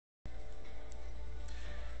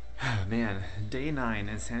Man, day 9,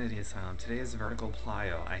 Insanity Asylum. Today is vertical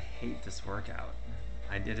plyo. I hate this workout.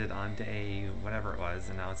 I did it on day whatever it was,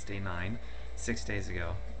 and now it's day 9, 6 days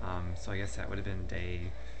ago. So I guess that would have been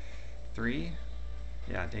day 3?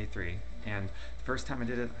 Yeah, day 3. And the first time I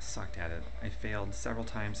did it, I sucked at it. I failed several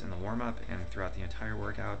times in the warm-up and throughout the entire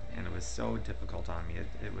workout, and it was so difficult on me.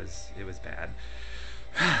 It was bad.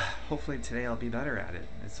 Hopefully today I'll be better at it.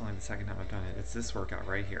 It's only the second time I've done it. It's this workout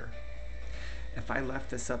right here. If I left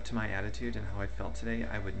this up to my attitude and how I felt today,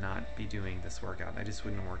 I would not be doing this workout. I just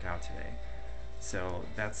wouldn't work out today. So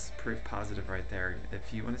that's proof positive right there.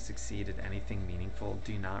 If you want to succeed at anything meaningful,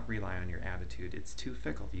 do not rely on your attitude. It's too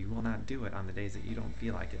fickle. You will not do it on the days that you don't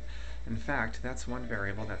feel like it. In fact, that's one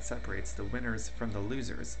variable that separates the winners from the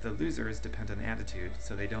losers. The losers depend on attitude,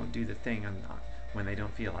 so they don't do the thing when they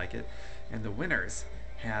don't feel like it. And the winners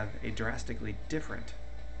have a drastically different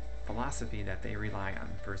philosophy that they rely on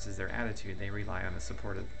versus their attitude. They rely on a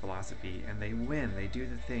supportive philosophy, and they win. They do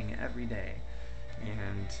the thing every day.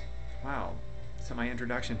 And wow. So my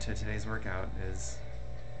introduction to today's workout is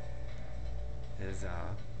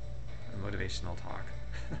a motivational talk.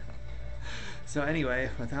 So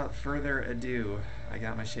anyway, without further ado, I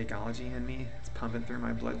got my Shakeology in me. It's pumping through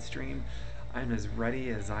my bloodstream. I'm as ready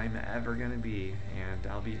as I'm ever going to be, and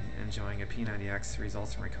I'll be enjoying a P90X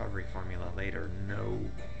results and recovery formula later, no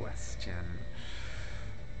question.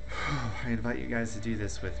 I invite you guys to do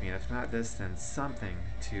this with me, and if not this, then something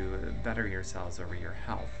to better yourselves over your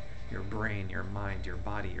health, your brain, your mind, your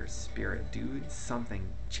body, your spirit. Do something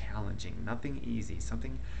challenging, nothing easy,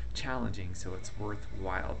 something challenging so it's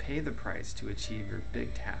worthwhile. Pay the price to achieve your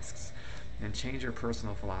big tasks, and change your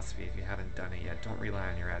personal philosophy if you haven't done it yet. Don't rely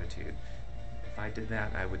on your attitude. If I did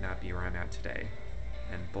that, I would not be where I'm at today.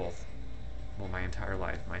 And both, well, my entire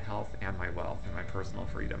life, my health and my wealth and my personal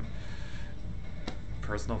freedom.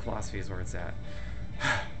 Personal philosophy is where it's at.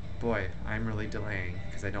 Boy, I'm really delaying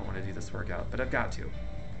because I don't want to do this workout, but I've got to.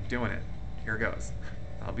 I'm doing it. Here goes.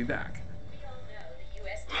 I'll be back.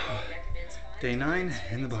 Day 9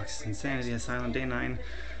 in the books. Insanity Asylum, day 9.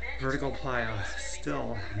 Vertical plyo.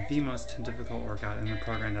 Still the most difficult workout in the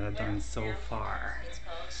program that I've done so far.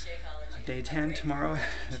 Day 10 tomorrow,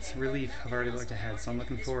 it's relief. I've already looked ahead, so I'm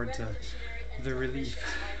looking forward to the relief.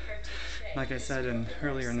 Like I said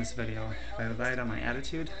earlier in this video, if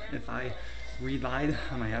I relied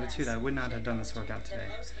on my attitude, I would not have done this workout today.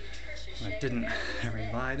 I didn't. I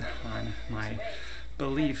relied on my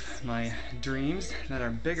belief, my dreams that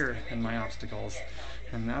are bigger than my obstacles.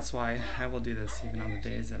 And that's why I will do this even on the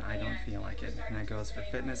days that I don't feel like it. And that goes for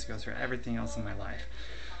fitness, goes for everything else in my life.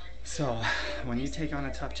 So, when you take on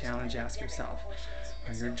a tough challenge, ask yourself,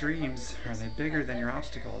 are your dreams, are they bigger than your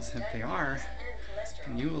obstacles? If they are,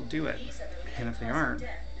 then you will do it. And if they aren't,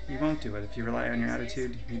 you won't do it. If you rely on your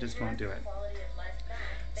attitude, you just won't do it.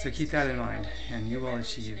 So keep that in mind, and you will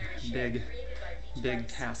achieve big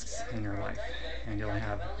tasks in your life, and you'll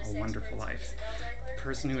have a wonderful life. The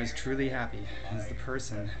person who is truly happy is the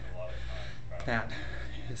person that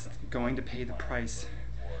is going to pay the price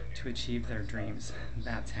to achieve their dreams.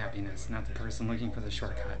 That's happiness, not the person looking for the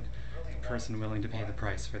shortcut. The person willing to pay the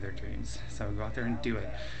price for their dreams. So go out there and do it.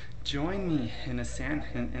 Join me in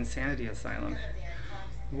Insanity Asylum.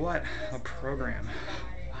 What a program.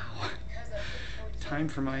 Wow. Time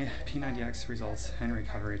for my P90X results and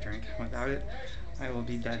recovery drink. Without it, I will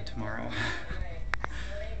be dead tomorrow.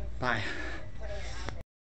 Bye.